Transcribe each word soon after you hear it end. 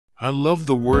I love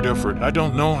the word effort. I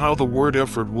don't know how the word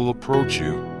effort will approach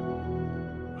you.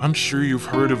 I'm sure you've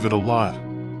heard of it a lot.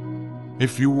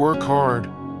 If you work hard,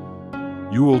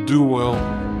 you will do well.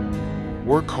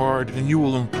 Work hard and you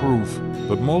will improve.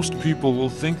 But most people will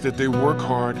think that they work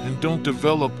hard and don't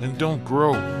develop and don't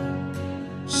grow.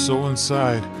 So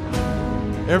inside,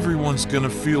 everyone's gonna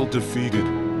feel defeated.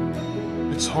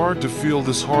 It's hard to feel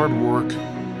this hard work.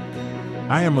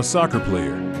 I am a soccer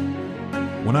player.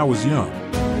 When I was young,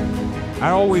 I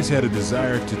always had a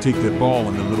desire to take that ball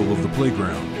in the middle of the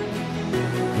playground.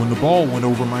 When the ball went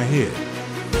over my head,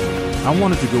 I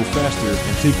wanted to go faster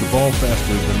and take the ball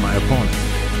faster than my opponent.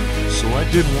 So I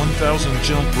did 1,000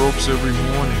 jump ropes every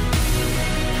morning.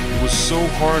 It was so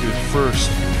hard at first.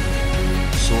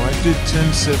 So I did 10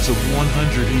 sets of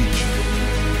 100 each.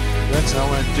 That's how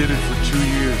I did it for 2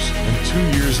 years. And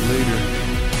 2 years later,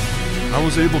 I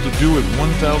was able to do it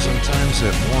 1,000 times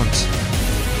at once.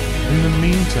 In the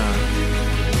meantime,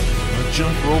 my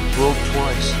jump rope broke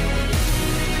twice.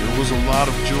 There was a lot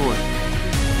of joy.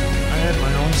 I had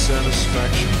my own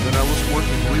satisfaction that I was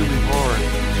working really hard.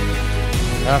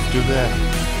 After that,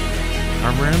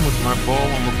 I ran with my ball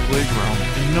on the playground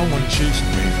and no one chased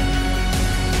me.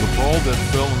 The ball that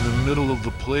fell in the middle of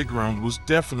the playground was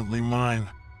definitely mine.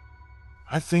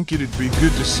 I think it'd be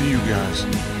good to see you guys.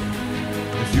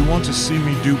 If you want to see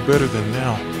me do better than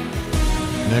now,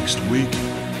 next week,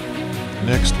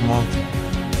 next month,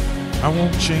 I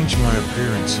won't change my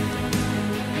appearance.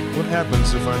 What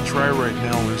happens if I try right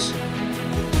now is,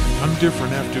 I'm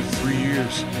different after 3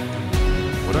 years.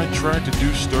 What I tried to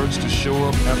do starts to show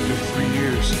up after 3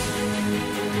 years.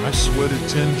 I sweated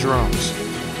 10 drops,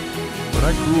 but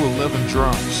I grew 11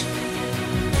 drops.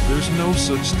 There's no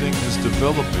such thing as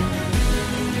developing.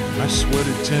 I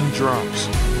sweated 10 drops,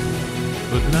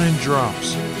 but 9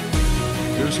 drops.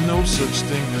 There's no such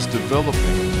thing as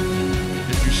developing.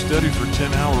 If you study for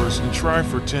 10 hours and try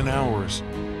for 10 hours,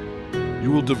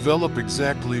 you will develop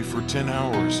exactly for 10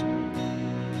 hours.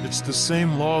 It's the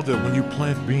same law that when you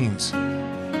plant beans,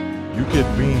 you get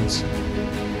beans.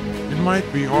 It might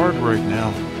be hard right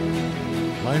now.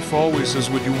 Life always is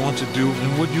what you want to do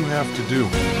and what you have to do.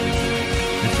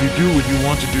 If you do what you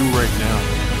want to do right now,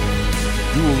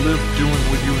 you will live doing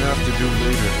what you have to do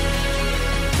later.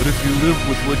 But if you live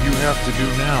with what you have to do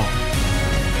now,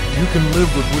 you can live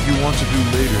with what you want to do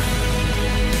later.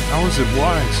 How is it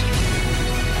wise?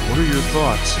 What are your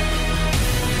thoughts?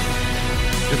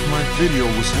 If my video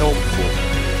was helpful,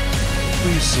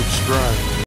 please subscribe.